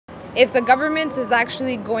If the government is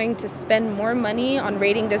actually going to spend more money on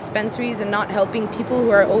raiding dispensaries and not helping people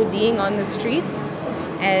who are ODing on the street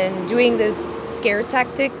and doing this scare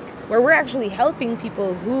tactic where we're actually helping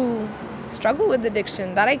people who struggle with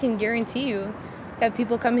addiction, that I can guarantee you. I have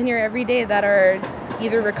people come in here every day that are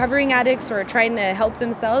either recovering addicts or trying to help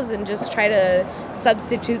themselves and just try to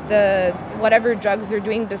substitute the whatever drugs they're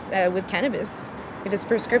doing with cannabis. If it's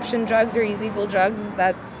prescription drugs or illegal drugs,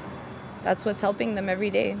 that's what's helping them every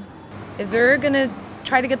day. If they're going to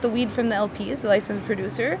try to get the weed from the LPs, the licensed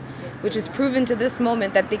producer, which is proven to this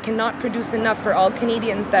moment that they cannot produce enough for all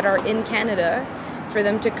Canadians that are in Canada for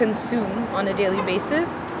them to consume on a daily basis,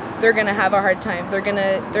 they're going to have a hard time. They're going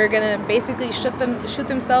to basically shoot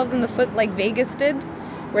themselves in the foot like Vegas did,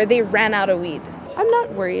 where they ran out of weed. I'm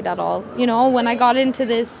not worried at all. You know, when I got into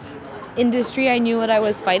this industry, I knew what I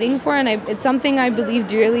was fighting for, and it's something I believe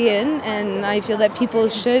dearly in, and I feel that people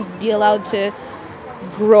should be allowed to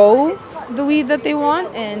grow the weed that they want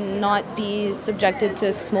and not be subjected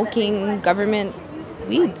to smoking government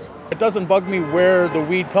weed. It doesn't bug me where the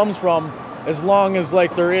weed comes from, as long as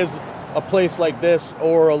like there is a place like this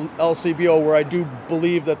or a LCBO where I do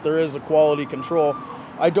believe that there is a quality control.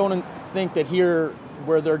 I don't think that here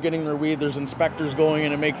where they're getting their weed, there's inspectors going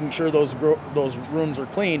in and making sure those rooms are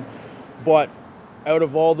clean. But out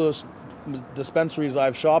of all those dispensaries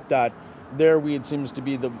I've shopped at, their weed seems to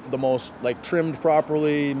be the most like trimmed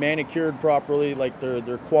properly, manicured properly, like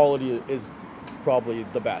their quality is probably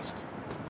the best.